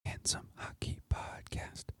Handsome Hockey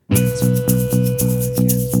Podcast. Handsome Hockey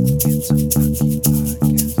Podcast. Handsome Hockey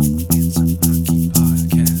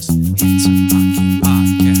Podcast. Handsome Hockey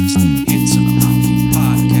Podcast.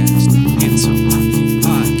 Handsome Hockey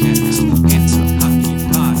Podcast. Handsome Hockey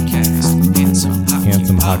Podcast. Handsome Hockey Podcast.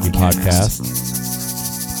 Handsome Hockey Podcast.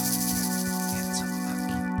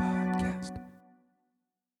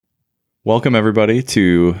 Welcome, everybody,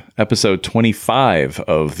 to episode 25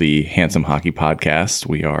 of the Handsome Hockey Podcast.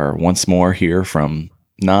 We are once more here from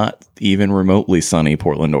not even remotely sunny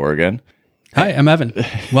Portland, Oregon. Hi, I'm Evan.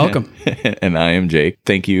 Welcome. And I am Jake.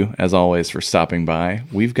 Thank you, as always, for stopping by.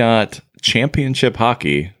 We've got championship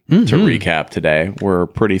hockey to recap today. We're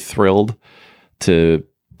pretty thrilled to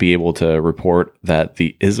be able to report that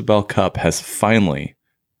the Isabelle Cup has finally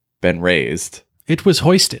been raised. It was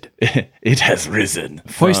hoisted. It has risen.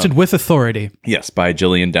 Hoisted with authority. Yes, by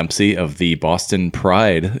Jillian Dempsey of the Boston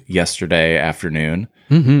Pride yesterday afternoon.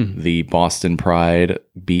 The Boston Pride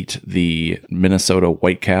beat the Minnesota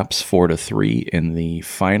Whitecaps 4-3 in the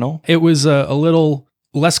final. It was a little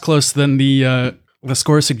less close than the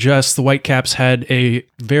score suggests. The Whitecaps had a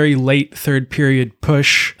very late third period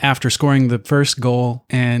push after scoring the first goal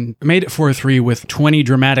and made it 4-3 with 20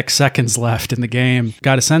 dramatic seconds left in the game.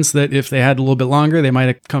 Got a sense that if they had a little bit longer, they might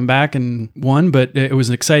have come back and won, but it was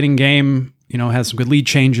an exciting game. You know, had some good lead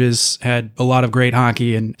changes, had a lot of great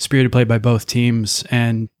hockey and spirited play by both teams.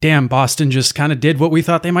 And damn, Boston just kind of did what we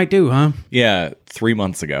thought they might do, huh? Yeah, 3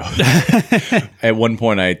 months ago. At one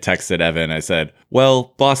point, I texted Evan. I said,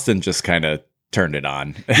 well, Boston just kind of turned it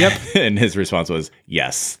on. Yep. And his response was,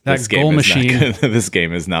 yes, that goal machine. This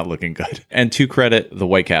game is not looking good. And to credit the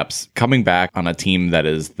Whitecaps, coming back on a team that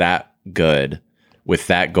is that good with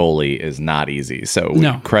that goalie is not easy.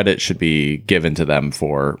 So credit should be given to them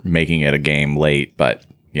for making it a game late. But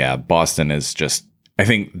yeah, Boston is just, I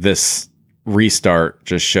think this restart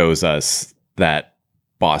just shows us that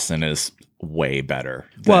Boston is way better.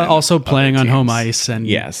 Well, also playing on home ice. And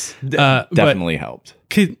yes, definitely helped.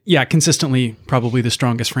 Consistently probably the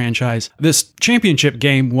strongest franchise. This championship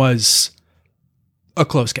game was a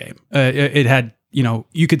close game. It had,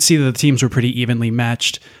 you could see that the teams were pretty evenly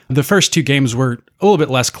matched. The first two games were a little bit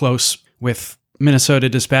less close, with Minnesota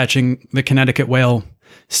dispatching the Connecticut Whale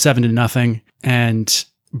 7-0 and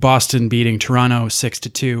Boston beating Toronto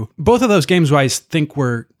 6-2. Both of those games, I think,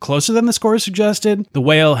 were closer than the score suggested. The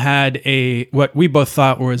Whale had what we both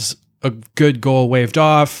thought was a good goal waved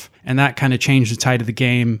off, and that kind of changed the tide of the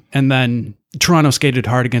game. And then Toronto skated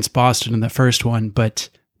hard against Boston in the first one, but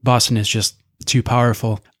Boston is just too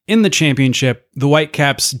powerful. In the championship, the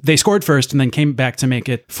Whitecaps, they scored first and then came back to make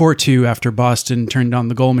it 4-2 after Boston turned on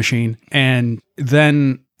the goal machine, and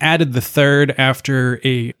then added the third after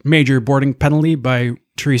a major boarding penalty by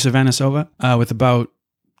Teresa Vanisova with about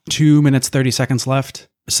 2 minutes, 30 seconds left.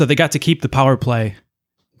 So they got to keep the power play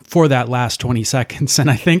for that last 20 seconds.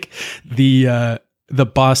 And I think the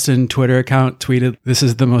Boston Twitter account tweeted, "This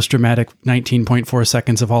is the most dramatic 19.4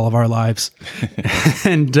 seconds of all of our lives."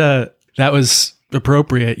 And that was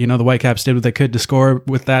appropriate. The Whitecaps did what they could to score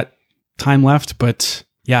with that time left, but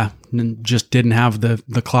just didn't have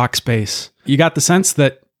the clock space. You got the sense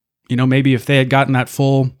that, maybe if they had gotten that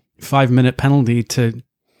full 5-minute penalty to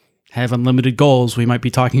have unlimited goals, we might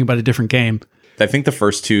be talking about a different game. I think the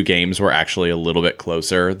first two games were actually a little bit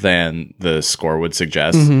closer than the score would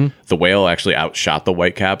suggest. The Whale actually outshot the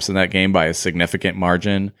Whitecaps in that game by a significant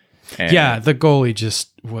margin. And the goalie just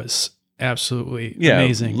was absolutely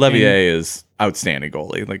amazing. Levier is outstanding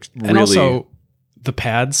goalie. Really. And also the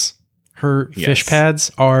pads, her fish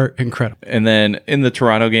pads are incredible. And then in the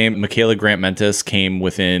Toronto game, Michaela Grant-Mentis came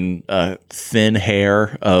within a thin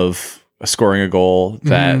hair of scoring a goal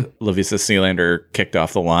that Lovisa Sealander kicked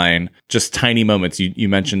off the line. Just tiny moments. You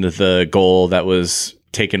mentioned the goal that was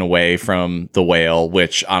taken away from the Whale,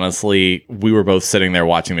 which honestly, we were both sitting there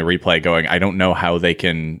watching the replay going, I don't know how they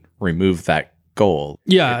can remove that goal.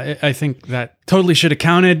 Yeah, I think that totally should have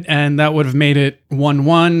counted, and that would have made it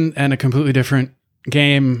 1-1 and a completely different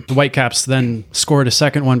game. The Whitecaps then scored a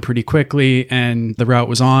second one pretty quickly, and the rout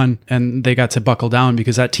was on, and they got to buckle down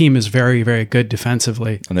because that team is very, very good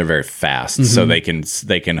defensively. And they're very fast, so they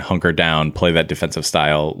can hunker down, play that defensive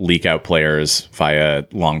style, leak out players via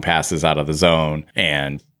long passes out of the zone.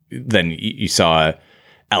 And then you saw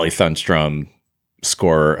Ali Thunstrom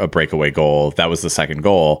score a breakaway goal. That was the second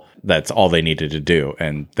goal. That's all they needed to do.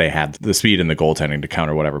 And they had the speed and the goaltending to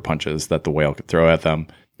counter whatever punches that the Whale could throw at them.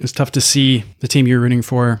 It was tough to see the team you're rooting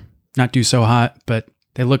for not do so hot, but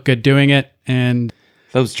they look good doing it. And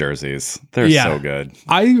those jerseys, they're so good.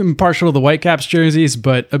 I am partial to the Whitecaps jerseys,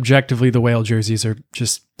 but objectively, the Whale jerseys are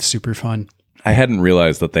just super fun. I hadn't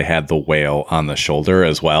realized that they had the whale on the shoulder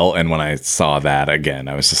as well. And when I saw that again,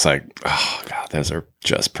 I was just like, oh, God, those are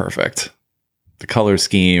just perfect. The color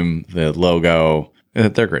scheme, the logo,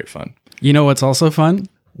 they're great fun. You know what's also fun?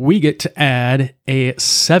 We get to add a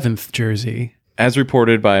 7th jersey. As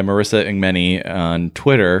reported by Marissa Ingmeni on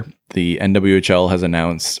Twitter, the NWHL has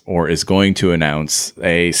announced or is going to announce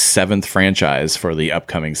a 7th franchise for the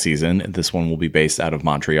upcoming season. This one will be based out of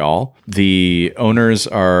Montreal. The owners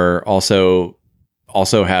are also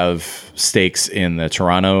have stakes in the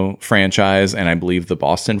Toronto franchise and I believe the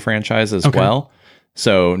Boston franchise as well.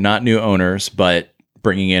 So not new owners, but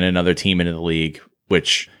bringing in another team into the league,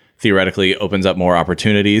 which theoretically opens up more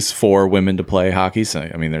opportunities for women to play hockey. So,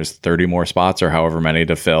 I mean, there's 30 more spots or however many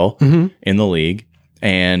to fill in the league.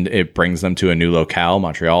 And it brings them to a new locale.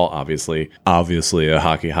 Montreal, obviously a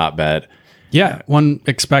hockey hotbed. Yeah, one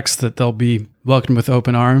expects that they'll be welcomed with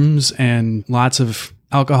open arms and lots of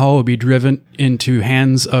alcohol will be driven into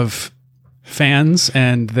hands of fans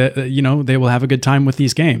and that, they will have a good time with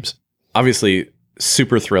these games. Obviously,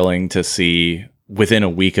 super thrilling to see within a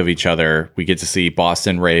week of each other. We get to see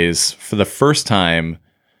Boston raise for the first time.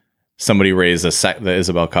 Somebody raised the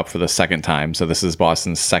Isabel Cup for the second time. So this is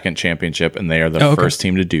Boston's second championship, and they are the first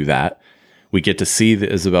team to do that. We get to see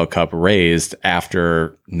the Isabel Cup raised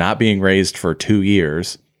after not being raised for 2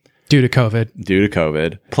 years. Due to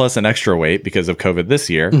COVID. Plus an extra weight because of COVID this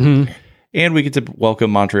year. And we get to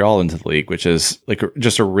welcome Montreal into the league, which is like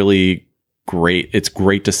just a really great. It's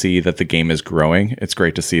great to see that the game is growing. It's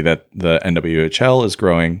great to see that the NWHL is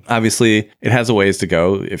growing. Obviously, it has a ways to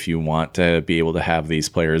go if you want to be able to have these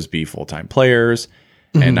players be full-time players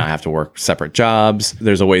and not have to work separate jobs.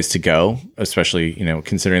 There's a ways to go, especially,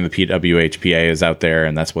 considering the PWHPA is out there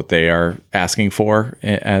and that's what they are asking for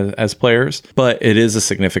as players. But it is a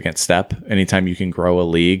significant step. Anytime you can grow a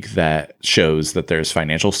league that shows that there's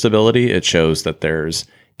financial stability, it shows that there's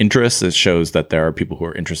interest. It shows that there are people who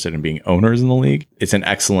are interested in being owners in the league. It's an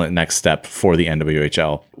excellent next step for the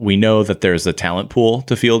NWHL. We know that there's a talent pool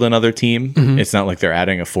to field another team. It's not like they're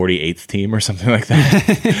adding a 48th team or something like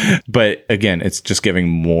that. But again, it's just giving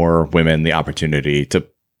more women the opportunity to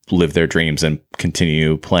live their dreams and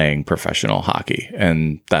continue playing professional hockey.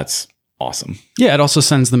 And that's awesome. Yeah, it also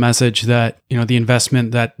sends the message that, the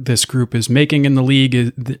investment that this group is making in the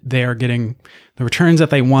league, they are getting the returns that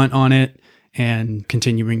they want on it, and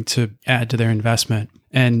continuing to add to their investment.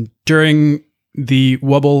 And during the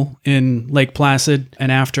wobble in Lake Placid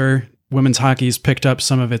and after, women's hockey's picked up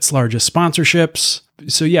some of its largest sponsorships.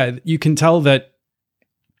 So yeah, you can tell that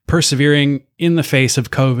persevering in the face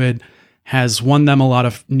of COVID has won them a lot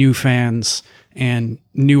of new fans and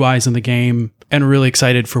new eyes in the game, and really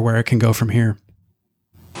excited for where it can go from here.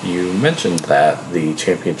 You mentioned that the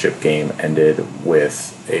championship game ended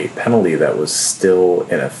with a penalty that was still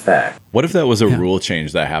in effect. What if that was a rule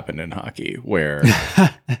change that happened in hockey where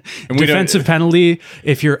defensive penalty,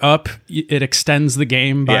 if you're up, it extends the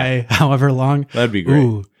game by however long? That'd be great.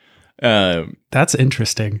 Ooh, that's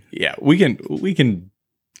interesting. Yeah, we can.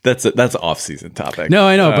 That's an off-season topic. No,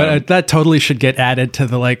 I know, but that totally should get added to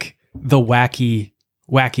the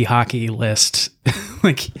wacky hockey list.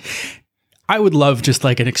 I would love just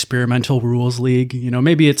like an experimental rules league.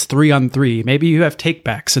 Maybe it's 3-on-3. Maybe you have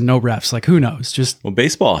takebacks and no refs. Who knows? Well,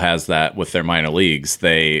 baseball has that with their minor leagues.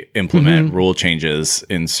 They implement rule changes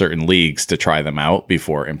in certain leagues to try them out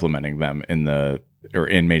before implementing them in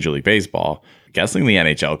Major League Baseball. Guessing the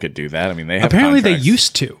NHL could do that. I mean, they have apparently contracts. They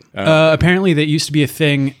used to. Apparently, that used to be a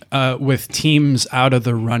thing with teams out of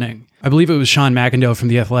the running. I believe it was Sean McIndoe from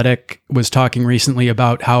The Athletic was talking recently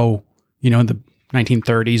about how in the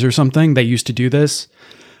 1930s or something, they used to do this.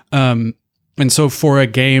 And so for a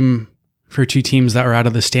game for two teams that were out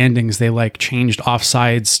of the standings, they changed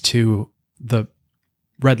offsides to the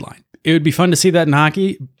red line. It would be fun to see that in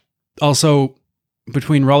hockey. Also,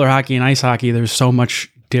 between roller hockey and ice hockey, there's so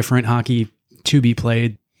much different hockey to be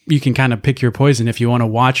played. You can kind of pick your poison if you want to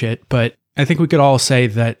watch it, but I think we could all say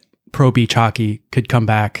that pro beach hockey could come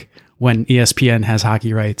back when ESPN has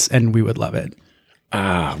hockey rights, and we would love it.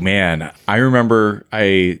 Oh, man. I remember,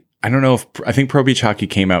 I don't know I think Pro Beach Hockey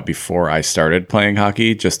came out before I started playing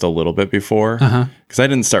hockey, just a little bit before. Because I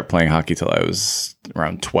didn't start playing hockey till I was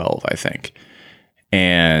around 12, I think.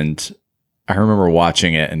 And I remember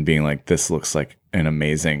watching it and being like, this looks like an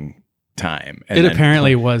amazing time. And it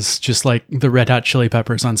apparently was just like the Red Hot Chili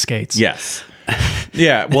Peppers on skates. Yes.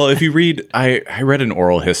 Yeah. Well, if you read, I read an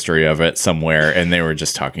oral history of it somewhere, and they were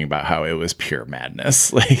just talking about how it was pure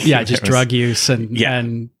madness. Just drug use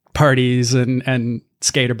and parties and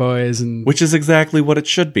skater boys. And which is exactly what it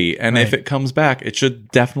should be. And if Right. it comes back, it should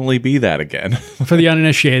definitely be that again. for the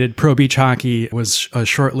uninitiated, Pro Beach Hockey was a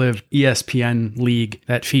short-lived ESPN league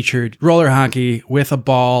that featured roller hockey with a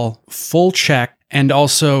ball, full check, and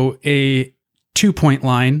also a 2-point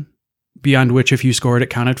line, beyond which if you scored, it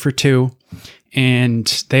counted for 2.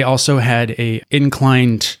 And they also had a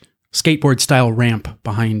inclined skateboard-style ramp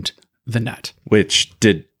behind the net. Which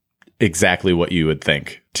did exactly what you would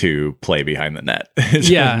think to play behind the net. It just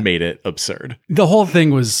Yeah. made it absurd. The whole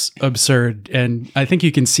thing was absurd, and I think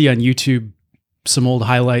you can see on YouTube some old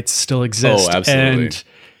highlights still exist. Oh, absolutely. And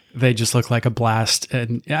they just look like a blast.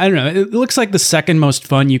 And I don't know, it looks like the second most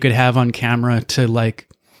fun you could have on camera to like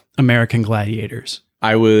American Gladiators.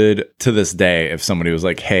 I would, to this day, if somebody was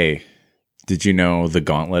like, hey, did you know the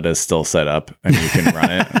gauntlet is still set up and you can run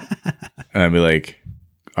it? And I'd be like,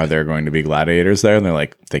 are there going to be gladiators there? And they're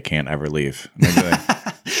like, they can't ever leave. And I'd be like,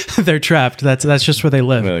 They're trapped. That's just where they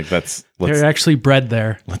live. let's They're actually bred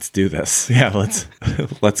there. let's do this. Yeah,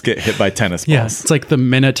 let's get hit by tennis balls. Yeah, it's like the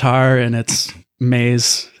Minotaur and its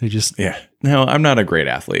maze. They just Yeah. No, I'm not a great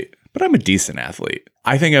athlete, but I'm a decent athlete.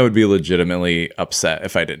 I think I would be legitimately upset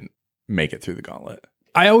if I didn't make it through the gauntlet.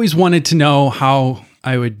 I always wanted to know how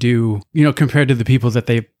I would do, compared to the people that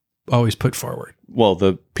they always put forward. Well,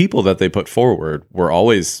 the people that they put forward were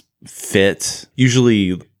always fit,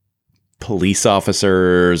 usually police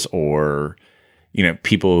officers or,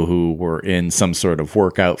 people who were in some sort of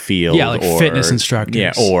workout field. Yeah, like fitness instructors.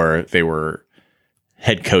 Yeah, or they were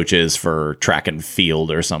head coaches for track and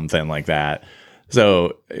field or something like that.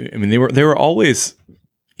 So, I mean, they were always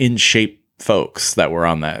in shape folks that were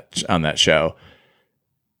on that show.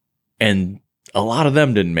 And a lot of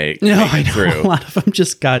them didn't make No, it I know. through. A lot of them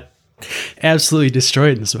just got absolutely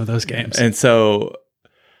destroyed in some of those games. And so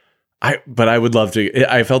I would love to.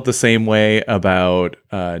 I felt the same way about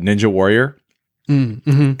Ninja Warrior.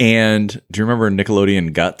 Mm-hmm. And do you remember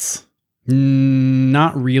Nickelodeon Guts?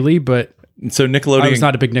 Not really, but So I Nickelodeon, was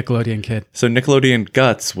not a big Nickelodeon kid. so Nickelodeon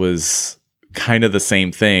Guts was kind of the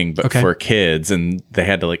same thing, but Okay. for kids, and they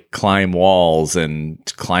had to like climb walls and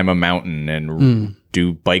climb a mountain and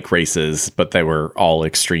do bike races, but they were all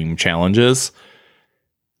extreme challenges.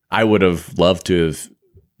 I would have loved to have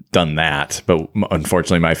done that, but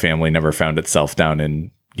unfortunately, my family never found itself down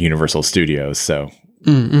in Universal Studios, so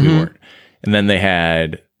we weren't. And then they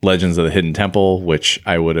had Legends of the Hidden Temple, which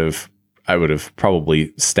I would have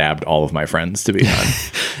probably stabbed all of my friends to be on.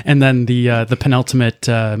 And then the penultimate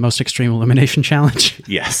most extreme elimination challenge.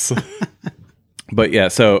 Yes. But yeah,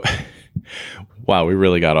 so wow, we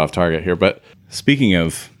really got off target here. But speaking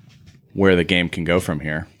of where the game can go from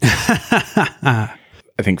here,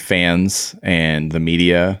 I think fans and the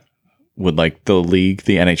media would like the league,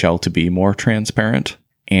 the NHL, to be more transparent.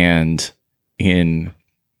 And in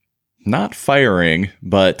not firing,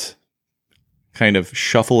 but kind of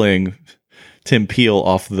shuffling Tim Peel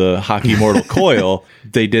off the hockey mortal coil,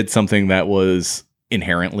 they did something that was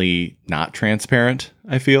inherently not transparent,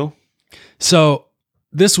 I feel. So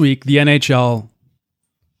this week, the NHL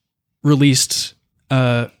released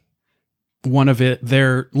one of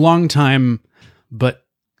their longtime but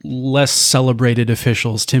less celebrated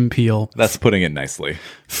officials, Tim Peel, That's putting it nicely.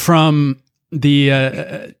 from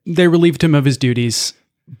they relieved him of his duties,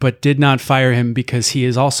 but did not fire him because he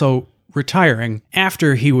is also retiring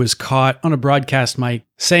after he was caught on a broadcast mic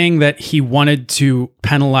saying that he wanted to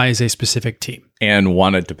penalize a specific team. And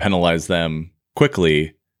wanted to penalize them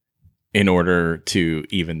quickly in order to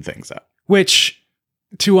even things up. Which,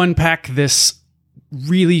 to unpack this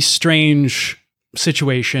really strange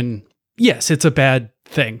situation, yes, it's a bad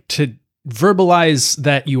thing to verbalize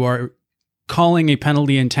that you are calling a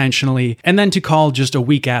penalty intentionally and then to call just a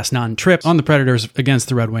weak ass non-trip on the Predators against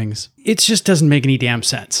the Red Wings. It just doesn't make any damn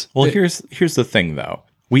sense. Well, here's the thing though.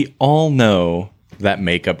 We all know that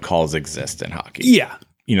makeup calls exist in hockey. Yeah.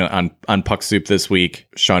 On Puck Soup this week,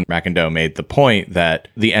 Sean McIndoe made the point that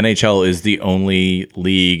the NHL is the only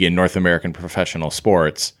league in North American professional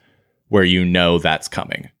sports where that's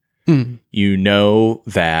coming. You know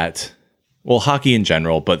that, well, hockey in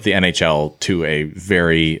general, but the NHL to a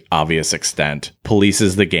very obvious extent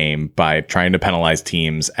polices the game by trying to penalize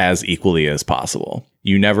teams as equally as possible.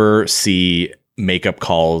 You never see makeup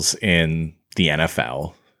calls in the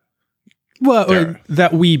NFL. Well, There.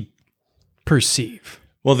 that we perceive.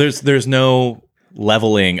 Well, there's no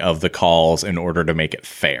leveling of the calls in order to make it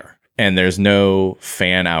fair. And there's no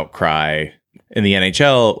fan outcry. In the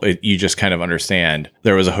NHL, you just kind of understand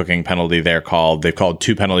there was a hooking penalty there called. They've called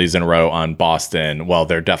 2 penalties in a row on Boston. Well,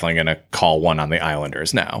 they're definitely going to call one on the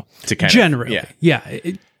Islanders now. To kind Generally. of, Yeah.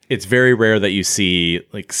 it's very rare that you see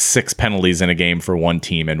like 6 penalties in a game for one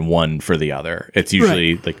team and 1 for the other. It's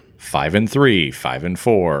usually like 5-3,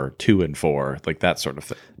 5-4, 2-4, like that sort of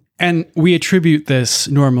thing. And we attribute this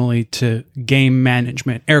normally to game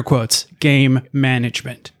management, air quotes, game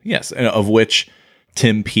management. Yes, and of which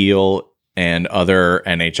Tim Peel and other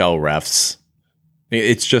NHL refs,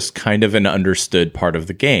 it's just kind of an understood part of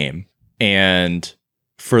the game. And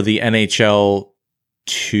for the NHL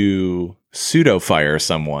to pseudo fire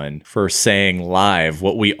someone for saying live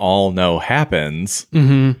what we all know happens,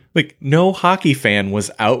 like no hockey fan was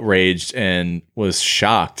outraged and was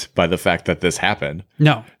shocked by the fact that this happened.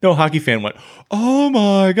 No hockey fan went, "Oh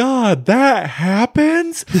my God, that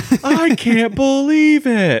happens? I can't believe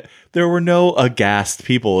it." There were no aghast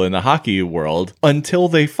people in the hockey world until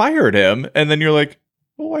they fired him. And then you're like,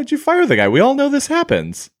 well, why'd you fire the guy? We all know this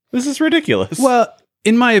happens. This is ridiculous. Well,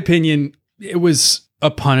 in my opinion, it was a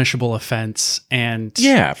punishable offense. And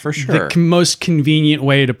yeah, for sure. The most convenient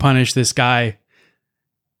way to punish this guy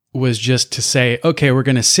was just to say, okay, we're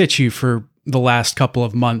going to sit you for the last couple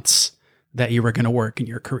of months that you were going to work in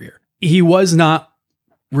your career. He was not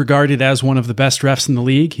regarded as one of the best refs in the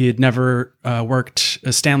league. He had never worked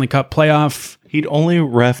a Stanley Cup playoff. He'd only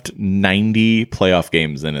reffed 90 playoff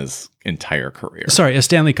games in his entire career. Sorry, a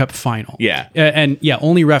Stanley Cup final. Yeah.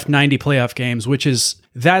 Only reffed 90 playoff games,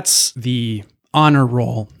 that's the honor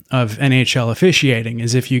roll of NHL officiating,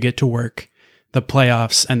 is if you get to work the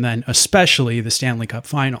playoffs and then especially the Stanley Cup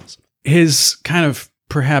finals.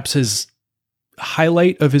 Perhaps his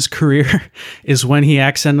highlight of his career is when he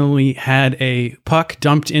accidentally had a puck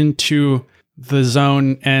dumped into the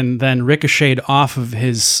zone and then ricocheted off of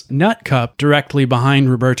his nut cup directly behind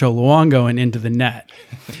Roberto Luongo and into the net.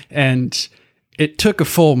 And it took a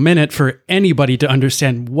full minute for anybody to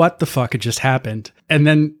understand what the fuck had just happened. And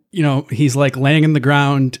then, he's like laying in the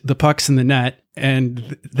ground, the puck's in the net,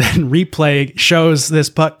 and then replay shows this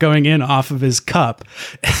puck going in off of his cup.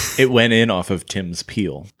 It went in off of Tim's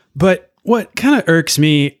peel. But what kind of irks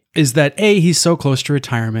me is that A, he's so close to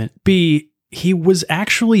retirement. B, he was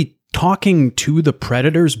actually talking to the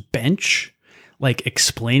Predators bench, like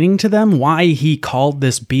explaining to them why he called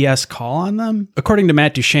this BS call on them. According to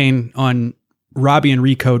Matt Duchene on Robbie and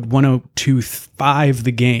Recode 102.5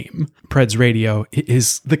 The Game, Preds Radio,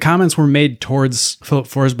 the comments were made towards Philip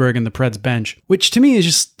Forsberg and the Preds bench, which to me is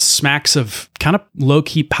just smacks of kind of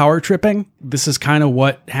low-key power tripping. This is kind of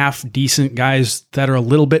what half-decent guys that are a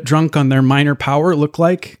little bit drunk on their minor power look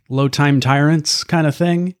like, low-time tyrants kind of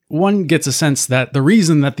thing. One gets a sense that the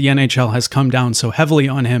reason that the NHL has come down so heavily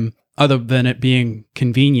on him, other than it being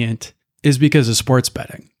convenient, is because of sports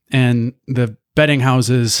betting and the betting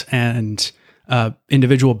houses and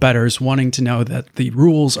individual bettors wanting to know that the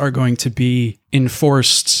rules are going to be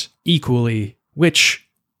enforced equally, which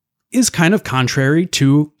is kind of contrary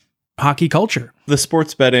to hockey culture. The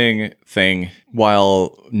sports betting thing,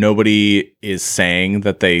 while nobody is saying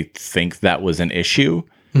that they think that was an issue,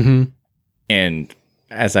 and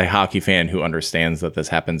as a hockey fan who understands that this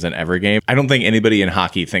happens in every game, I don't think anybody in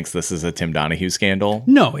hockey thinks this is a Tim Donahue scandal.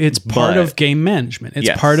 No, it's part of game management.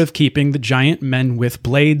 It's part of keeping the giant men with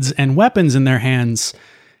blades and weapons in their hands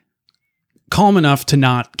calm enough to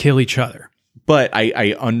not kill each other. But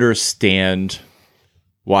I understand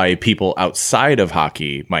why people outside of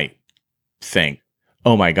hockey might think,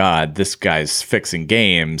 oh my God, this guy's fixing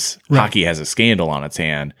games. Right. Hockey has a scandal on its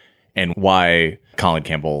hand. And why Colin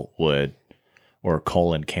Campbell would, or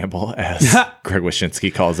Colin Campbell, as Greg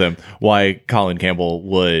Wyshynski calls him, why Colin Campbell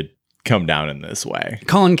would come down in this way.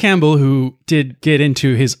 Colin Campbell, who did get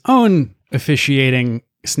into his own officiating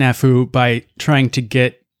snafu by trying to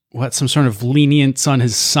get, some sort of lenience on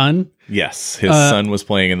his son? Yes, his son was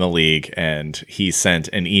playing in the league, and he sent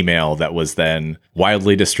an email that was then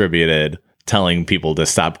widely distributed telling people to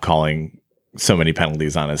stop calling so many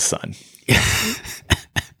penalties on his son.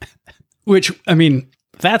 Which,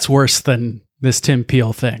 that's worse than this Tim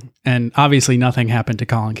Peel thing. And obviously nothing happened to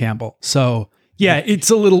Colin Campbell. So yeah,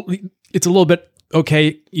 it's a little bit,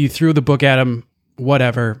 okay, you threw the book at him,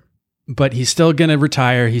 whatever, but he's still going to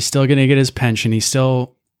retire. He's still going to get his pension. He's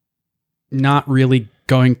still not really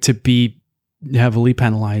going to be heavily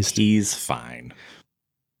penalized. He's fine.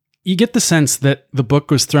 You get the sense that the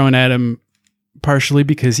book was thrown at him partially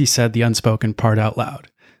because he said the unspoken part out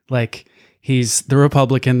loud. Like, he's the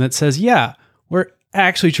Republican that says, yeah, we're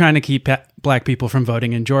actually trying to keep black people from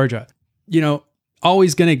voting in Georgia.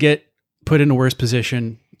 Always going to get put in a worse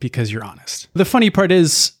position because you're honest. The funny part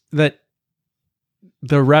is that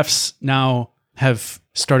the refs now have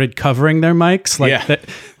started covering their mics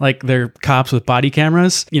like they're cops with body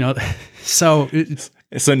cameras, So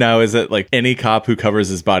now is it like any cop who covers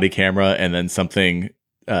his body camera and then something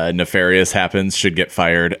nefarious happens should get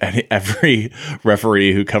fired. And every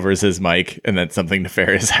referee who covers his mic and then something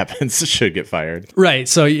nefarious happens should get fired. Right.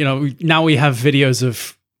 So, now we have videos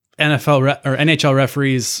of or NHL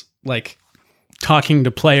referees like talking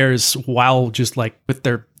to players while just like with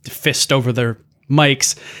their fist over their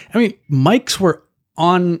mics. I mean, mics were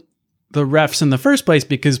on the refs in the first place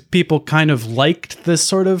because people kind of liked this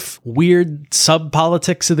sort of weird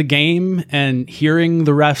sub-politics of the game, and hearing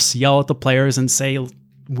the refs yell at the players and say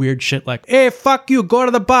weird shit like, "Hey, fuck you, go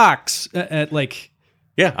to the box."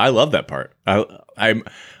 Yeah, I love that part. I'm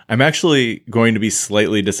actually going to be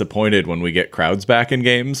slightly disappointed when we get crowds back in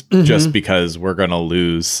games, just because we're going to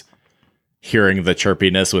lose hearing the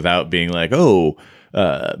chirpiness without being like, "Oh,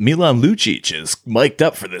 Milan Lucic is mic'd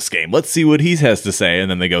up for this game. Let's see what he has to say."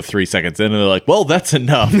 And then they go 3 seconds in and they're like, "Well, that's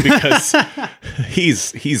enough," because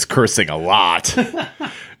he's cursing a lot.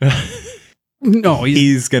 No,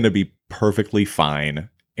 he's going to be perfectly fine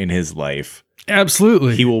in his life.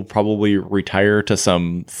 Absolutely. He will probably retire to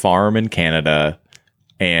some farm in Canada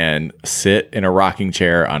and sit in a rocking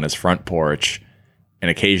chair on his front porch.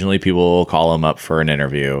 And occasionally people will call him up for an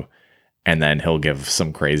interview, and then he'll give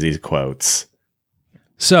some crazy quotes.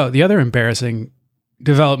 So the other embarrassing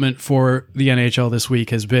development for the NHL this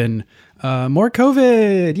week has been more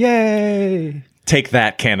COVID. Yay! Take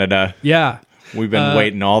that, Canada. Yeah. We've been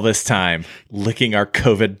waiting all this time, licking our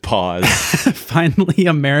COVID paws. Finally,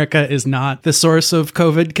 America is not the source of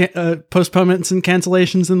COVID postponements and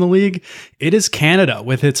cancellations in the league. It is Canada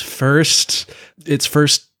with its first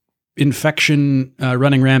infection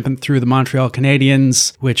running rampant through the Montreal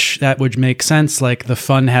Canadiens, which that would make sense. Like the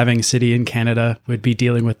fun-having city in Canada would be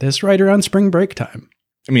dealing with this right around spring break time.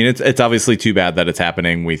 I mean, it's obviously too bad that it's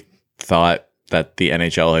happening. We thought that the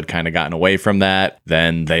NHL had kind of gotten away from that.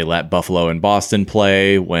 Then they let Buffalo and Boston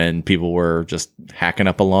play when people were just hacking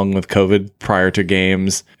up along with COVID prior to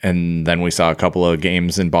games. And then we saw a couple of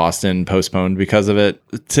games in Boston postponed because of it.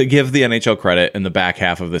 To give the NHL credit, in the back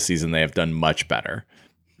half of the season, they have done much better.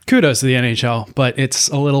 Kudos to the NHL, but it's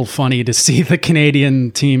a little funny to see the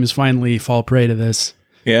Canadian teams finally fall prey to this.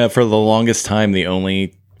 Yeah, for the longest time, the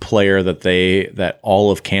only player that all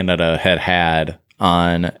of Canada had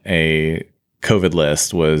on a COVID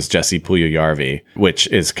list was Jesse Puljujarvi, which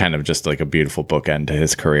is kind of just like a beautiful bookend to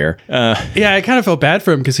his career. Yeah, I kind of felt bad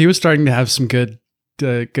for him because he was starting to have some good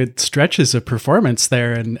stretches of performance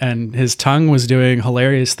there, and his tongue was doing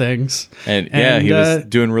hilarious things. And he was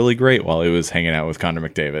doing really great while he was hanging out with Connor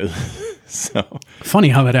McDavid. So funny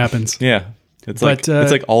how that happens. Yeah, it's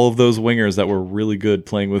like all of those wingers that were really good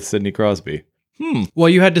playing with Sidney Crosby. Well,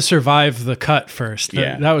 you had to survive the cut first.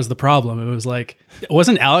 That was the problem. It was like,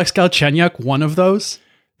 wasn't Alex Galchenyuk one of those?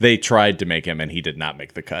 They tried to make him, and he did not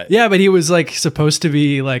make the cut. Yeah, but he was like supposed to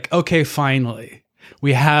be like, okay, finally,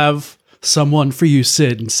 we have someone for you,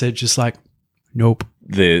 Sid. And Sid just like, nope.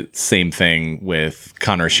 The same thing with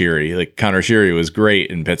Connor Sheary. Like, Connor Sheary was great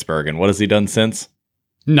in Pittsburgh, and what has he done since?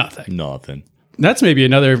 Nothing. That's maybe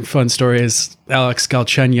another fun story is Alex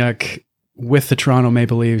Galchenyuk with the Toronto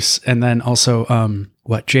Maple Leafs, and then also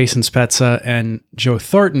Jason Spezza and Joe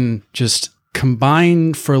Thornton just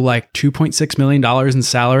combined for like $2.6 million in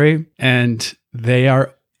salary, and they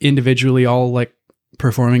are individually all like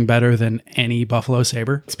performing better than any Buffalo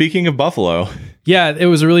Sabre. Speaking of Buffalo. Yeah, it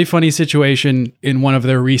was a really funny situation in one of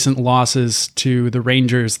their recent losses to the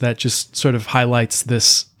Rangers that just sort of highlights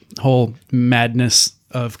this whole madness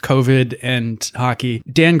of COVID and hockey.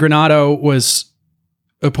 Dan Granato was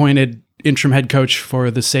appointed interim head coach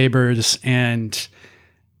for the Sabres, and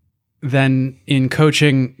then in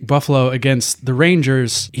coaching Buffalo against the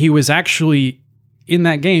Rangers, he was actually in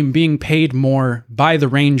that game being paid more by the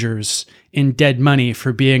Rangers in dead money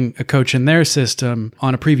for being a coach in their system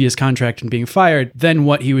on a previous contract and being fired than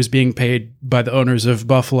what he was being paid by the owners of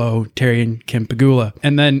Buffalo, Terry and Kim Pegula.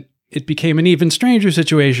 And then it became an even stranger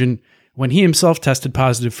situation when he himself tested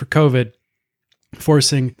positive for COVID,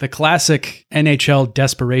 forcing the classic NHL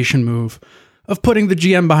desperation move of putting the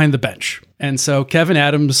GM behind the bench. And so Kevin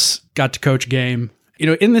Adams got to coach game.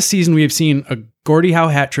 In this season, we have seen a Gordie Howe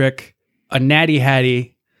hat trick, a Natty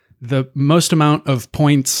Hattie, the most amount of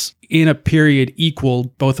points in a period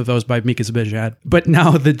equaled, both of those by Mika Zibanejad. But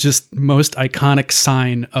now the just most iconic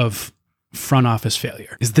sign of front office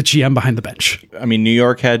failure is the GM behind the bench. I mean, New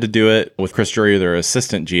York had to do it with Chris Drury, their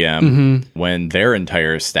assistant GM, when their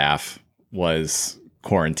entire staff was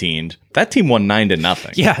quarantined. That team won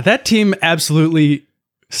 9-0. Yeah, that team absolutely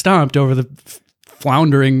stomped over the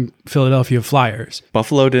floundering Philadelphia Flyers.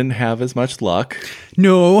 Buffalo didn't have as much luck.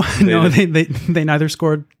 No, they neither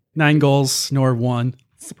scored 9 goals nor won.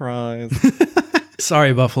 Surprise.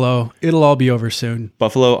 Sorry, Buffalo. It'll all be over soon.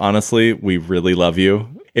 Buffalo, honestly, we really love you.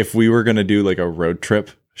 if we were going to do like a road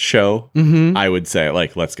trip show, I would say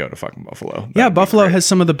like, let's go to fucking Buffalo. Yeah, Buffalo has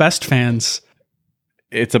some of the best fans.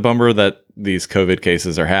 It's a bummer that these COVID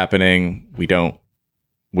cases are happening.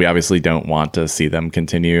 We obviously don't want to see them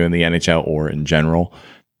continue in the NHL or in general.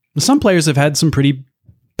 Some players have had some pretty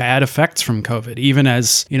bad effects from COVID, even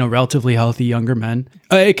as, relatively healthy younger men.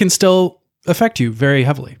 It can still affect you very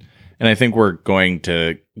heavily. And I think we're going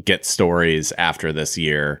to get stories after this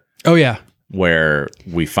year. Oh, yeah. Where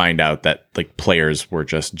we find out that like players were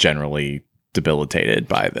just generally debilitated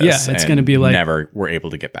by this. Yeah, it's going to be like never were able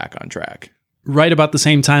to get back on track. Right about the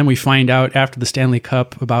same time we find out after the Stanley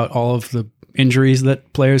Cup about all of the injuries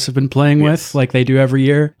that players have been playing with, like they do every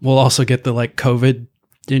year. We'll also get the like COVID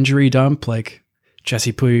injury dump. Like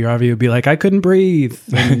Jesse Puljujarvi would be like, I couldn't breathe.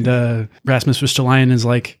 And Rasmus Ristolainen is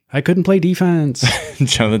like, I couldn't play defense.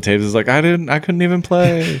 Jonathan Toews is like, I couldn't even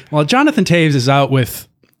play. Well, Jonathan Toews is out with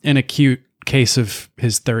an acute case of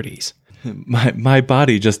his 30s. My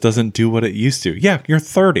body just doesn't do what it used to. Yeah, you're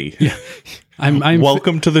 30. Yeah. I'm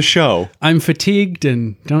welcome to the show. I'm fatigued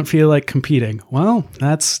and don't feel like competing. Well,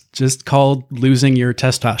 that's just called losing your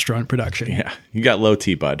testosterone production. Yeah, you got low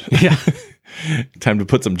T, bud. Yeah. Time to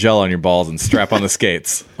put some gel on your balls and strap on the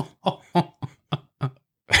skates.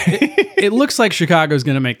 It looks like Chicago's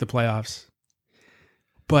going to make the playoffs.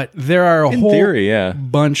 But there are a whole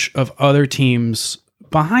bunch of other teams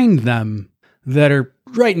behind them that are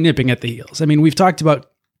right nipping at the heels. I mean, we've talked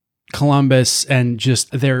about Columbus and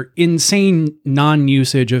just their insane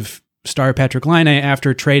non-usage of star Patrick Laine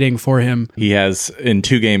after trading for him. He has, in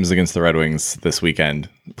 2 games against the Red Wings this weekend,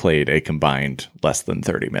 played a combined less than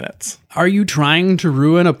 30 minutes. Are you trying to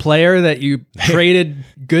ruin a player that you traded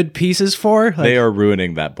good pieces for? Like, they are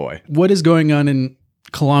ruining that boy. What is going on in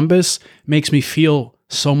Columbus makes me feel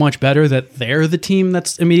so much better that they're the team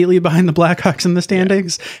that's immediately behind the Blackhawks in the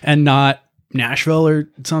standings and not Nashville or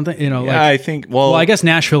something. I think, well, I guess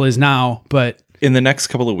Nashville is now, but in the next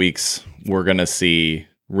couple of weeks, we're going to see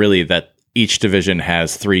really that each division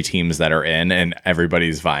has 3 teams that are in and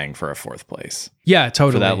everybody's vying for a 4th place. Yeah,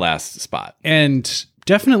 totally. For that last spot. And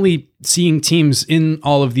definitely seeing teams in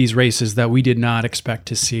all of these races that we did not expect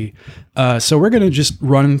to see. So we're going to just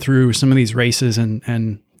run through some of these races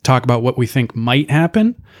and talk about what we think might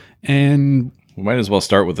happen. And we might as well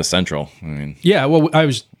start with the Central. I mean, yeah, well, I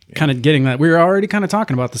was kind of getting that. We were already kind of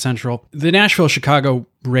talking about the Central. The Nashville-Chicago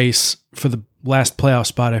race for the last playoff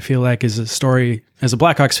spot, I feel like, is a story, as a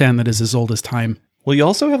Blackhawks fan, that is as old as time. Well, you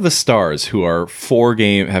also have the Stars, who are 4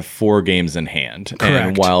 games in hand. Correct.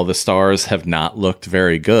 And while the Stars have not looked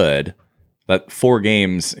very good, that 4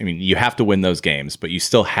 games, I mean, you have to win those games, but you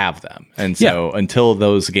still have them. And so until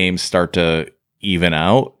those games start to even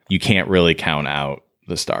out, you can't really count out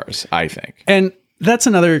the Stars, I think. And that's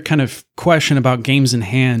another kind of question about games in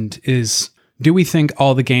hand is, do we think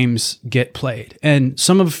all the games get played? And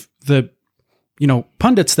some of the,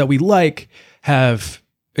 pundits that we like have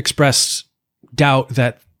expressed doubt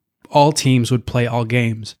that all teams would play all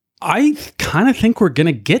games. I kind of think we're going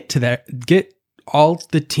to get to that, get all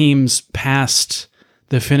the teams past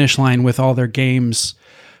the finish line with all their games.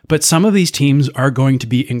 But some of these teams are going to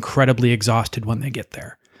be incredibly exhausted when they get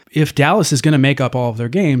there. If Dallas is going to make up all of their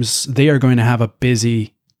games, they are going to have a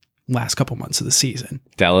busy last couple months of the season.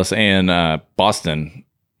 Dallas and Boston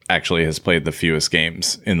actually has played the fewest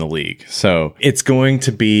games in the league. So it's going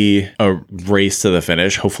to be a race to the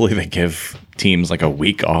finish. Hopefully they give teams like a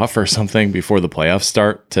week off or something before the playoffs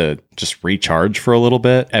start to just recharge for a little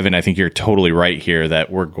bit. Evan, I think you're totally right here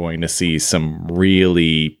that we're going to see some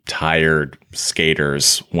really tired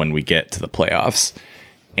skaters when we get to the playoffs.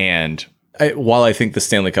 And while I think the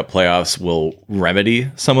Stanley Cup playoffs will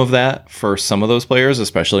remedy some of that for some of those players,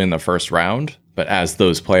 especially in the first round, but as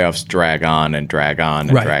those playoffs drag on and drag on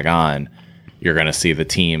and drag on, you're going to see the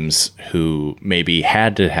teams who maybe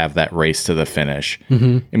had to have that race to the finish.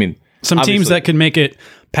 Mm-hmm. I mean, some teams that could make it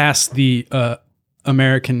past the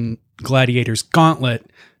American Gladiators gauntlet,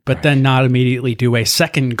 but then not immediately do a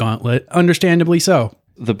second gauntlet, understandably so.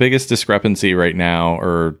 The biggest discrepancy right now,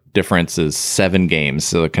 or difference, is 7 games.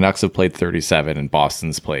 So the Canucks have played 37 and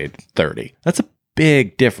Boston's played 30. That's a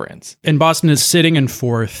big difference. And Boston is sitting in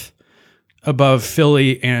 4th above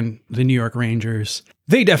Philly and the New York Rangers.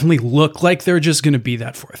 They definitely look like they're just going to be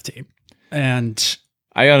that 4th team. And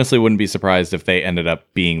I honestly wouldn't be surprised if they ended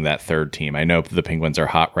up being that 3rd team. I know the Penguins are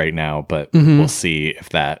hot right now, but we'll see if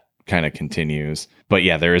that kind of continues. But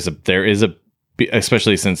yeah, there is a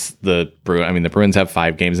especially since the Bruins have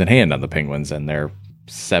 5 games in hand on the Penguins and they're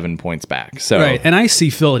 7 points back. So right. And I see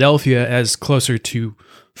Philadelphia as closer to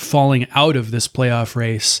falling out of this playoff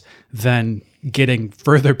race than getting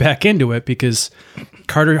further back into it, because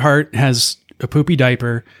Carter Hart has a poopy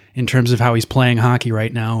diaper in terms of how he's playing hockey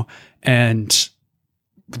right now. And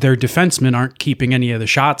their defensemen aren't keeping any of the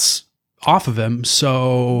shots off of him.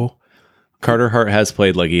 So Carter Hart has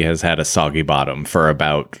played like he has had a soggy bottom for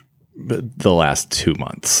about the last 2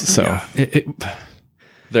 months. So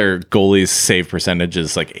their goalie's save percentage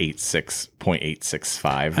is like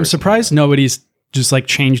 0.865. I'm surprised nobody's just like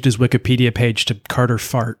changed his Wikipedia page to Carter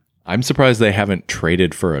Fart. I'm surprised they haven't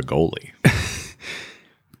traded for a goalie.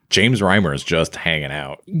 James Reimer is just hanging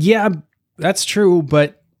out. Yeah, that's true,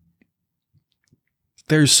 but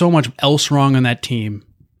there's so much else wrong on that team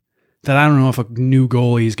that I don't know if a new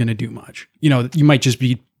goalie is going to do much. You know, you might just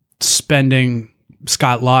be spending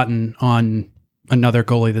Scott Lawton on another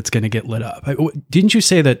goalie that's going to get lit up. Didn't you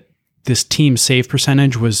say that this team save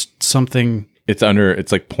percentage was something? It's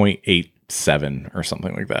like 0.87 or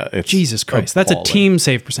something like that. It's Jesus Christ. That's a team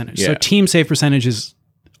save percentage. Yeah. So team save percentage is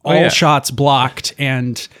all shots blocked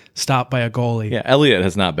and stopped by a goalie. Yeah, Elliott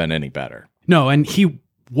has not been any better. No, and he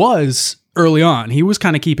was early on. He was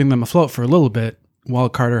kind of keeping them afloat for a little bit while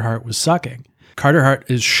Carter Hart was sucking. Carter Hart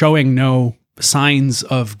is showing no signs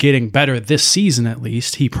of getting better this season, at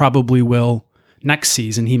least. He probably will next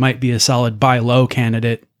season. He might be a solid buy low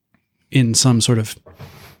candidate in some sort of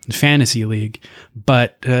fantasy league.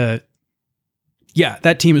 But yeah,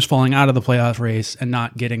 that team is falling out of the playoff race and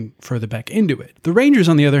not getting further back into it. The Rangers,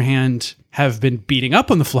 on the other hand, have been beating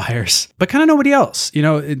up on the Flyers, but kind of nobody else. You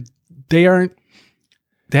know, they aren't.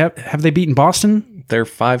 Have they beaten Boston? They're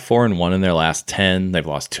 5-4-1 in their last 10. They've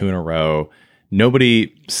lost 2 in a row.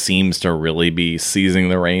 Nobody seems to really be seizing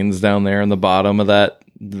the reins down there in the bottom of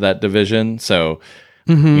that division. So,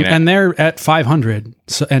 you know, And they're at 500,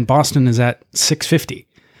 and Boston is at 650.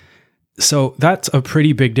 So that's a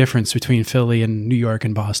pretty big difference between Philly and New York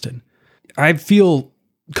and Boston. I feel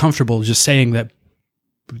comfortable just saying that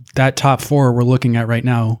top 4 we're looking at right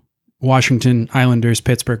now, Washington, Islanders,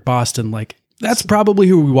 Pittsburgh, Boston, like that's probably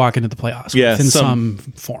who we walk into the playoffs with in some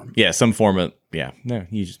form. Yeah, some form of, yeah. No,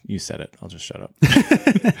 you said it. I'll just shut up.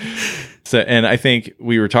 So, and I think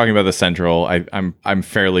we were talking about the Central. I'm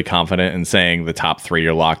fairly confident in saying the top 3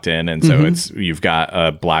 are locked in. And so you've got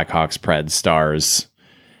Blackhawks, Preds, Stars,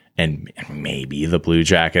 and maybe the Blue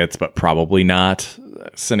Jackets, but probably not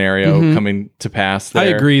scenario coming to pass there. I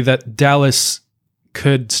agree that Dallas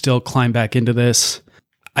could still climb back into this.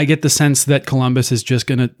 I get the sense that Columbus is just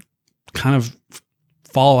going to kind of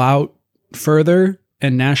fall out further,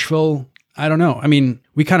 and Nashville, I don't know. I mean,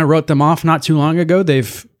 we kind of wrote them off not too long ago.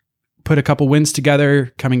 They've put a couple wins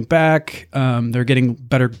together coming back. They're getting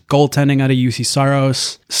better goaltending out of UC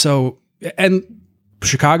Saros. So, and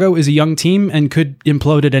Chicago is a young team and could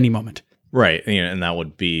implode at any moment. Right. And that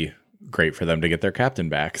would be great for them to get their captain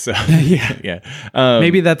back. So yeah.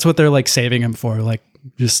 Maybe that's what they're like saving him for. Like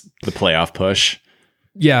just the playoff push.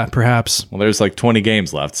 Yeah, perhaps. Well, there's like 20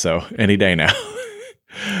 games left, so any day now.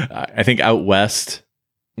 I think out west,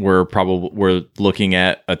 we're looking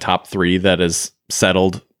at a top 3 that is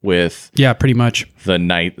settled with pretty much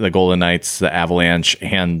the Golden Knights, the Avalanche,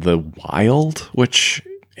 and the Wild, which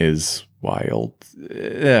is wild.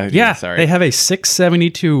 Sorry, they have a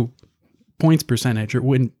 672 points percentage or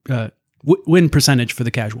win percentage for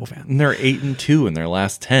the casual fan. And they're 8-2 in their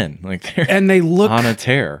last 10. Like they look on a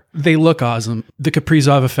tear. They look awesome. The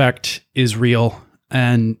Kaprizov effect is real,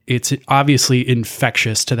 and it's obviously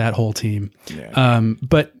infectious to that whole team. Yeah.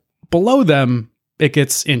 But below them, it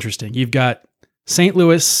gets interesting. You've got St.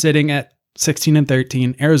 Louis sitting at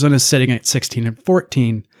 16-13, Arizona sitting at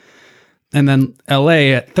 16-14, and then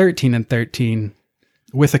LA at 13-13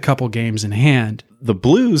 with a couple games in hand. The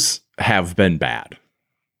Blues have been bad.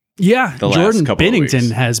 Yeah, Jordan Binnington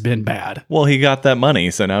weeks has been bad. Well, he got that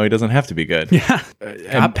money, so now he doesn't have to be good. Yeah,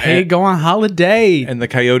 got paid, go on holiday. And the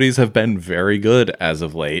Coyotes have been very good as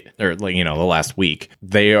of late, or like the last week.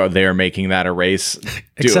 They are making that a race,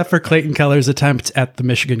 except for Clayton Keller's attempt at the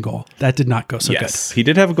Michigan goal. That did not go so good. He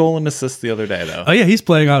did have a goal and assist the other day, though. Oh yeah, he's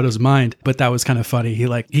playing out of his mind. But that was kind of funny.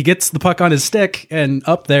 He gets the puck on his stick and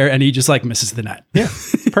up there, and he just like misses the net. Yeah,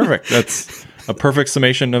 perfect. That's a perfect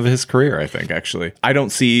summation of his career, I think, actually. I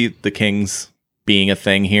don't see the Kings being a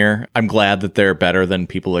thing here. I'm glad that they're better than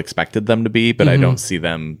people expected them to be, but I don't see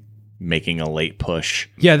them making a late push.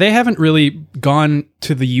 Yeah, they haven't really gone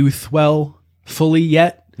to the youth well fully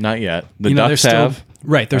yet. Not yet. The Ducks have.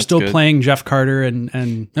 Right, they're still playing Jeff Carter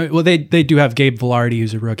and well, they do have Gabe Velarde,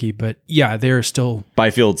 who's a rookie, but yeah, they're still...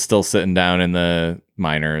 Byfield's still sitting down in the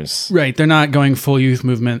minors. Right, they're not going full youth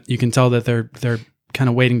movement. You can tell that they're kind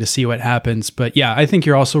of waiting to see what happens. But yeah, I think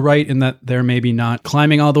you're also right in that they're maybe not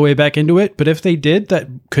climbing all the way back into it. But if they did, that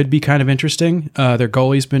could be kind of interesting. Their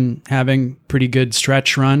goalie's been having pretty good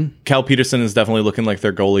stretch run. Cal Peterson is definitely looking like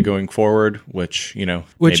their goalie going forward, which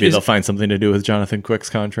maybe they'll find something to do with Jonathan Quick's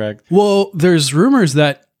contract. Well, there's rumors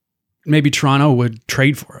that maybe Toronto would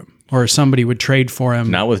trade for him, or somebody would trade for him.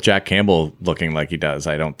 Not with Jack Campbell looking like he does.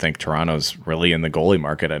 I don't think Toronto's really in the goalie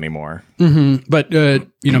market anymore. Mm-hmm. But,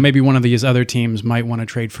 maybe one of these other teams might want to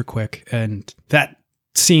trade for Quick. And that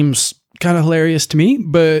seems kind of hilarious to me.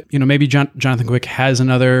 But, maybe Jonathan Quick has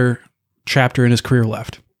another chapter in his career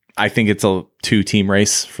left. I think it's a 2-team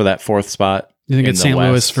race for that 4th spot. You think it's St.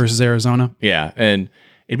 Louis versus Arizona? Yeah. And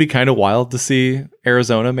it'd be kind of wild to see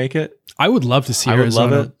Arizona make it. I would love to see I Arizona.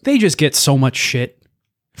 would love it. They just get so much shit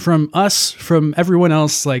from us, from everyone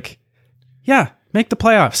else. Like, yeah, make the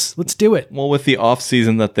playoffs. Let's do it. Well, with the off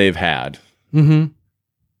season that they've had,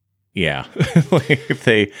 yeah, like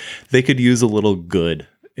they could use a little good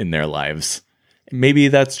in their lives. Maybe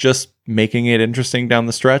that's just making it interesting down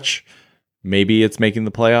the stretch. Maybe it's making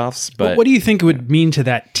the playoffs. But what do you think it would mean to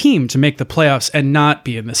that team to make the playoffs and not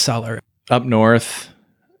be in the cellar? Up north,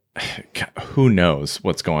 who knows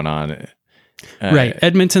what's going on? Right.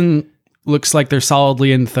 Edmonton looks like they're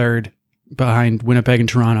solidly in 3rd behind Winnipeg and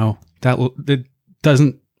Toronto. That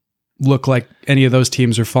doesn't look like any of those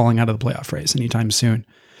teams are falling out of the playoff race anytime soon.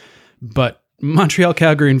 But Montreal,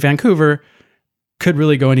 Calgary, and Vancouver could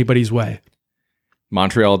really go anybody's way.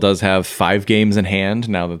 Montreal does have 5 games in hand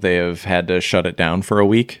now that they have had to shut it down for a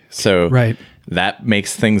week. So that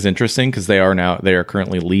makes things interesting because they are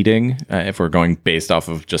currently leading. If we're going based off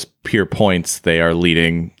of just pure points, they are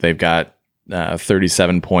leading. They've got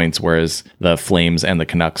 37 points, whereas the Flames and the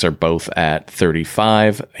Canucks are both at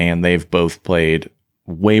 35, and they've both played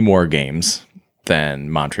way more games than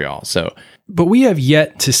Montreal. But we have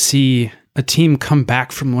yet to see a team come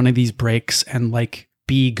back from one of these breaks and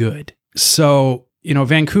be good. So,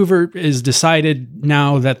 Vancouver is decided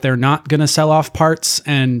now that they're not going to sell off parts,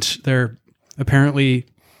 and they're apparently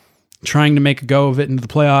trying to make a go of it into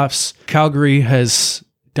the playoffs. Calgary has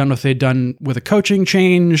done what they've done with a coaching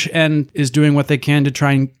change and is doing what they can to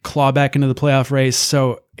try and claw back into the playoff race.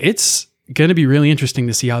 So it's going to be really interesting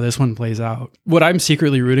to see how this one plays out. What I'm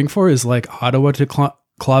secretly rooting for is Ottawa to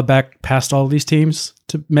claw back past all of these teams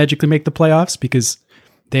to magically make the playoffs, because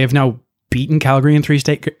they have now beaten Calgary in 3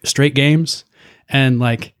 straight games, and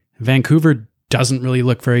Vancouver doesn't really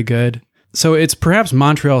look very good. So it's perhaps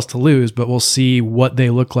Montreal's to lose, but we'll see what they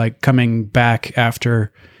look like coming back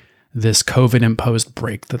after this COVID imposed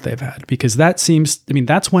break that they've had, because that's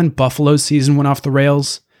when Buffalo's season went off the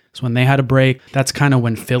rails. It's when they had a break. That's kind of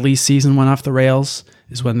when Philly's season went off the rails,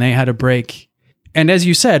 is when they had a break. And as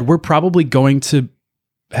you said, we're probably going to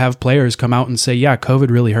have players come out and say, yeah, COVID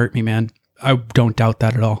really hurt me, man. I don't doubt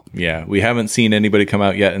that at all. Yeah, we haven't seen anybody come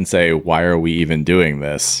out yet and say, why are we even doing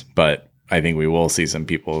this? But I think we will see some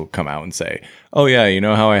people come out and say, oh yeah, you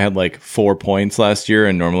know how I had 4 points last year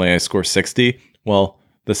and normally I score 60? Well,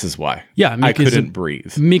 this is why. Yeah, I couldn't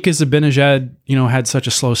breathe. Mika Zibanejad, had such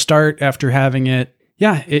a slow start after having it.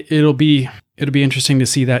 Yeah, it'll be interesting to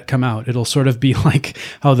see that come out. It'll sort of be like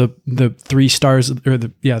how the 3 stars or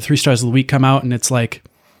 3 stars of the week come out, and it's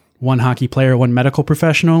one hockey player, one medical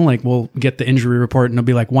professional. We'll get the injury report and it'll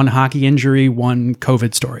be one hockey injury, one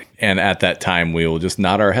COVID story. And at that time, we will just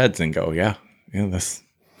nod our heads and go, yeah, this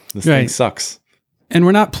thing sucks. And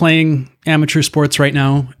we're not playing amateur sports right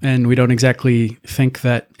now, and we don't exactly think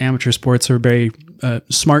that amateur sports are very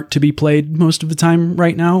smart to be played most of the time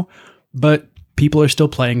right now, but people are still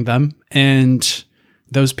playing them, and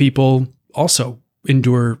those people also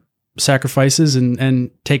endure sacrifices and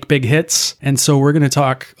take big hits. And so we're going to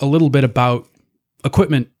talk a little bit about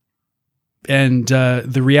equipment and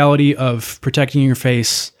the reality of protecting your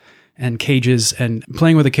face and cages, and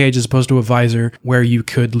playing with a cage as opposed to a visor where you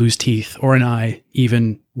could lose teeth or an eye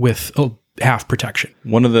even with a half protection.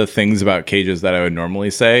 One of the things about cages that I would normally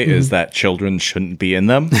say is that children shouldn't be in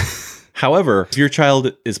them. However, if your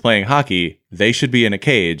child is playing hockey, they should be in a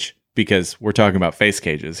cage, because we're talking about face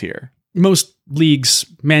cages here. Most leagues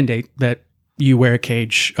mandate that you wear a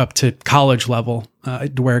cage up to college level,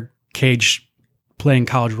 to wear a cage playing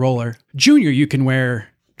college roller. Junior, you can wear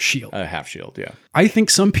shield. A half shield, yeah. I think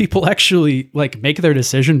some people actually make their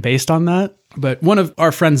decision based on that. But one of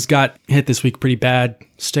our friends got hit this week pretty bad,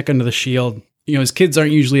 stick under the shield. His kids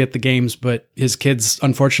aren't usually at the games, but his kids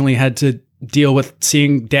unfortunately had to deal with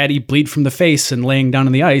seeing daddy bleed from the face and laying down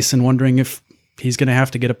on the ice and wondering if he's going to have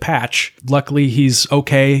to get a patch. Luckily, he's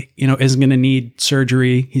okay, isn't going to need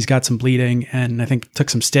surgery. He's got some bleeding and I think took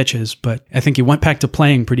some stitches, but I think he went back to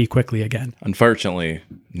playing pretty quickly again. Unfortunately,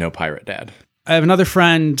 no pirate dad. I have another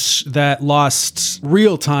friend that lost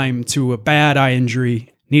real time to a bad eye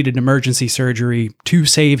injury, needed emergency surgery to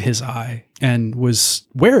save his eye, and was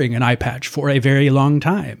wearing an eye patch for a very long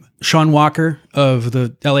time. Sean Walker of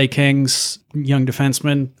the LA Kings, young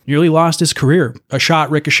defenseman, nearly lost his career. A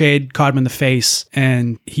shot ricocheted, caught him in the face,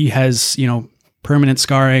 and he has, permanent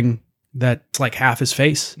scarring that's like half his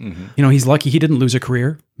face. Mm-hmm. He's lucky he didn't lose a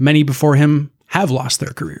career. Many before him have lost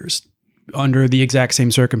their careers under the exact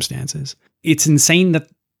same circumstances. It's insane that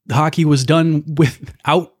hockey was done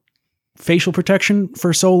without facial protection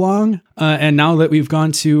for so long. And now that we've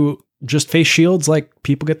gone to just face shields, like,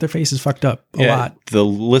 people get their faces fucked up a lot. The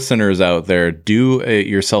listeners out there, do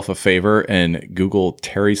yourself a favor and Google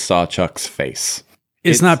Terry Sawchuk's face.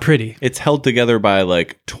 It's not pretty. It's held together by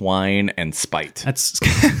like twine and spite.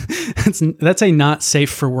 That's a not safe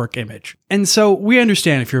for work image. And so we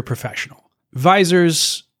understand if you're a professional.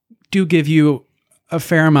 Visors do give you a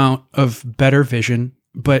fair amount of better vision,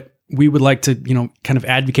 but we would like to, kind of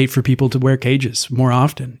advocate for people to wear cages more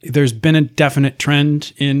often. There's been a definite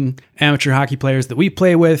trend in amateur hockey players that we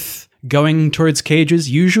play with going towards cages.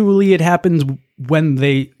 Usually it happens when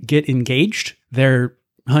they get engaged. Their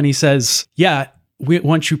honey says, yeah, we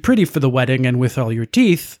want you pretty for the wedding and with all your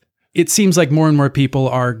teeth. It seems like more and more people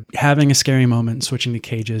are having a scary moment switching to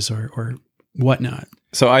cages or whatnot.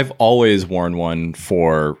 So I've always worn one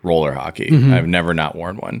for roller hockey. Mm-hmm. I've never not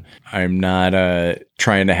worn one. I'm not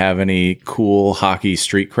trying to have any cool hockey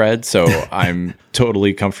street cred, so I'm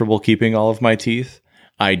totally comfortable keeping all of my teeth.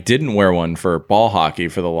 I didn't wear one for ball hockey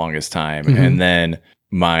for the longest time, mm-hmm. and then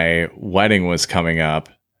my wedding was coming up,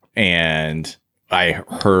 and I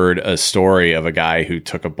heard a story of a guy who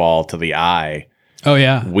took a ball to the eye. Oh,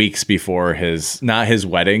 yeah. Weeks before not his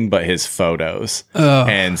wedding, but his photos. Oh.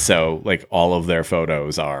 And so, like, all of their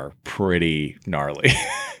photos are pretty gnarly.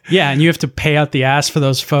 Yeah, and you have to pay out the ass for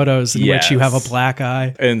those photos in which you have a black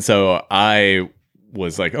eye. And so I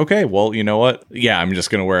was like, okay, well, you know what? Yeah, I'm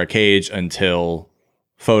just going to wear a cage until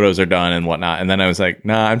photos are done and whatnot. And then I was like,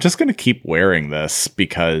 nah, I'm just going to keep wearing this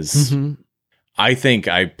because mm-hmm. I think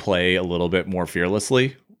I play a little bit more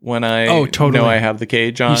fearlessly when I know I have the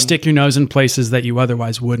cage on. You stick your nose in places that you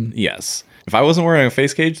otherwise wouldn't. Yes. If I wasn't wearing a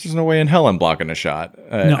face cage, there's no way in hell I'm blocking a shot.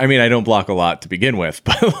 No. I mean, I don't block a lot to begin with,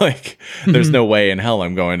 but like, there's no way in hell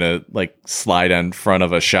I'm going to like slide in front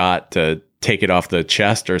of a shot to take it off the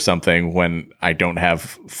chest or something when I don't have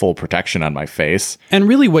full protection on my face. And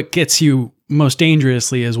really what gets you most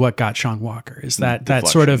dangerously is what got Sean Walker, is that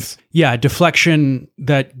sort of, deflection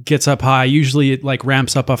that gets up high. Usually it like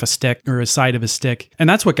ramps up off a stick or a side of a stick. And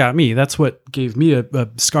that's what got me. That's what gave me a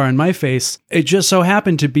scar on my face. It just so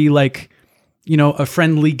happened to be like, a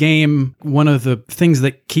friendly game. One of the things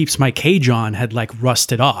that keeps my cage on had like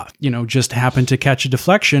rusted off, just happened to catch a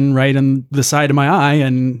deflection right on the side of my eye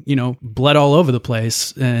and, bled all over the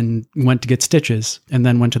place and went to get stitches and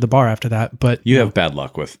then went to the bar after that. But you have bad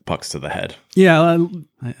luck with pucks to the head. Yeah,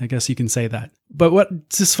 I guess you can say that. But what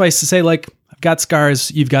suffice to say, like, I've got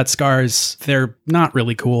scars, you've got scars. They're not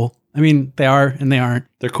really cool. I mean, they are and they aren't.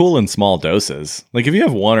 They're cool in small doses. Like if you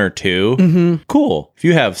have 1 or 2, mm-hmm. cool. If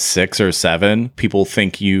you have 6 or 7, people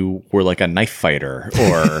think you were like a knife fighter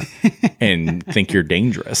or and think you're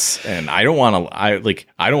dangerous. And I don't want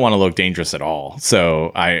to look dangerous at all.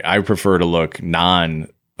 So I prefer to look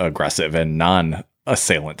non-aggressive and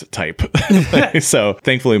non-assailant type. So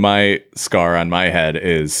thankfully my scar on my head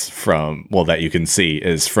is that you can see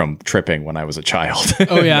is from tripping when I was a child.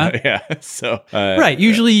 Oh yeah. Yeah. So right.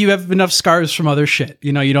 Usually you have enough scars from other shit.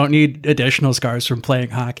 You don't need additional scars from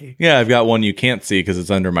playing hockey. Yeah. I've got one you can't see because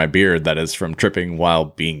it's under my beard that is from tripping while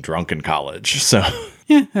being drunk in college. So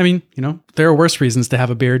yeah, I mean, there are worse reasons to have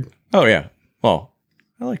a beard. Oh yeah. Well,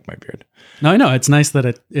 I like my beard. No, I know. It's nice that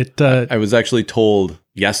it I was actually told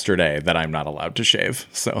yesterday that I'm not allowed to shave.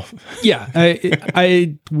 So yeah,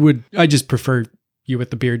 I just prefer you with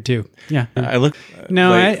the beard too. Yeah. I look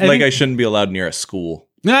I shouldn't be allowed near a school.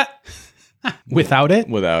 Without it?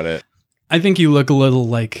 Without it. I think you look a little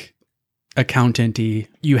like accountant-y.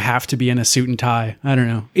 You have to be in a suit and tie. I don't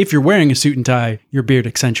know. If you're wearing a suit and tie, your beard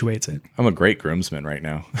accentuates it. I'm a great groomsman right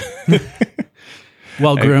now.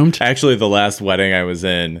 Well groomed. Actually, the last wedding I was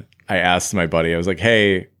in, I asked my buddy, I was like,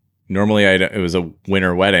 hey, normally it was a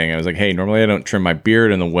winter wedding. I was like, hey, normally I don't trim my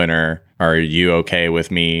beard in the winter. Are you okay with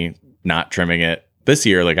me not trimming it this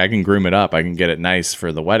year? Like I can groom it up. I can get it nice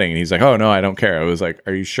for the wedding. And he's like, oh no, I don't care. I was like,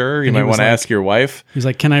 are you sure? You might want to ask your wife. He's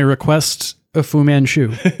like, can I request a Fu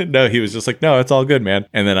Manchu. No, he was just like, no, it's all good, man.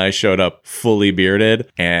 And then I showed up fully bearded,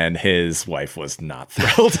 and his wife was not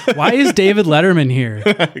thrilled. Why is David Letterman here?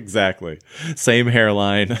 Exactly. Same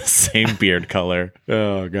hairline, same beard color.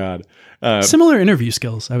 Oh, God. Similar interview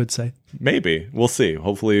skills, I would say. Maybe. We'll see.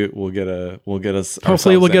 Hopefully we'll get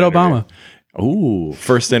Obama. Ooh,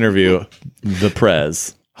 first interview, the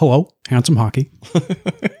Prez. Hello, Handsome Hockey.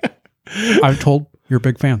 I've told you're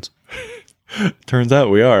big fans. Turns out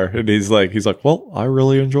we are. And he's like, well, I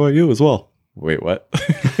really enjoy you as well. Wait, what?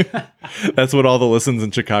 That's what all the listens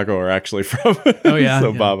in Chicago are actually from. Oh, yeah.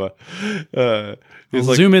 Obama. He's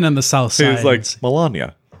like, zoom in on the south side. he's like,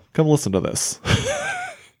 Melania, come listen to this.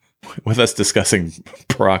 With us discussing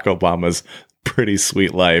Barack Obama's pretty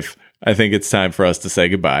sweet life, I think it's time for us to say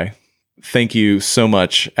goodbye. Thank you so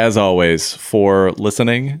much, as always, for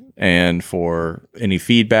listening and for any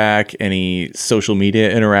feedback, any social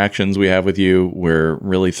media interactions we have with you. We're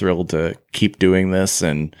really thrilled to keep doing this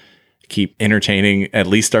and keep entertaining at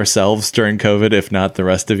least ourselves during COVID, if not the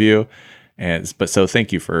rest of you. So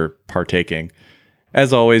thank you for partaking.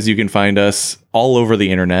 As always, you can find us all over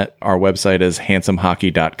the internet. Our website is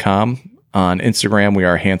handsomehockey.com. On Instagram, we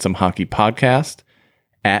are Handsome Hockey Podcast,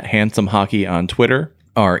 at Handsome Hockey on Twitter.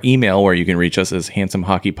 Our email where you can reach us is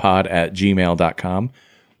handsomehockeypod@gmail.com.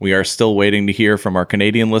 We are still waiting to hear from our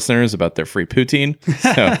Canadian listeners about their free poutine.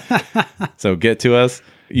 So get to us.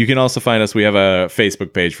 You can also find us. We have a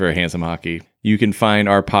Facebook page for Handsome Hockey. You can find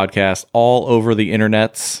our podcast all over the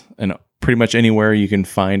internets and pretty much anywhere you can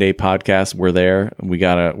find a podcast. We're there.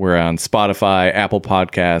 We're on Spotify, Apple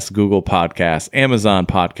Podcasts, Google Podcasts, Amazon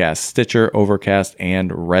Podcasts, Stitcher, Overcast,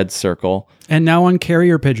 and Red Circle. And now on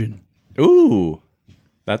Carrier Pigeon. Ooh.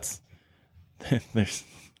 I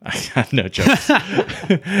got no jokes. As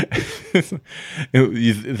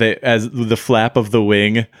the flap of the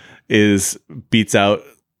wing beats out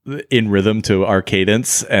in rhythm to our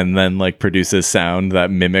cadence and then like produces sound that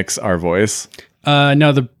mimics our voice.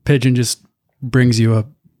 No, the pigeon just brings you a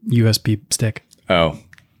USB stick. Oh,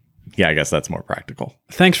 yeah, I guess that's more practical.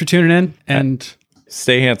 Thanks for tuning in and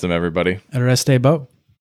stay handsome, everybody. Restez beau.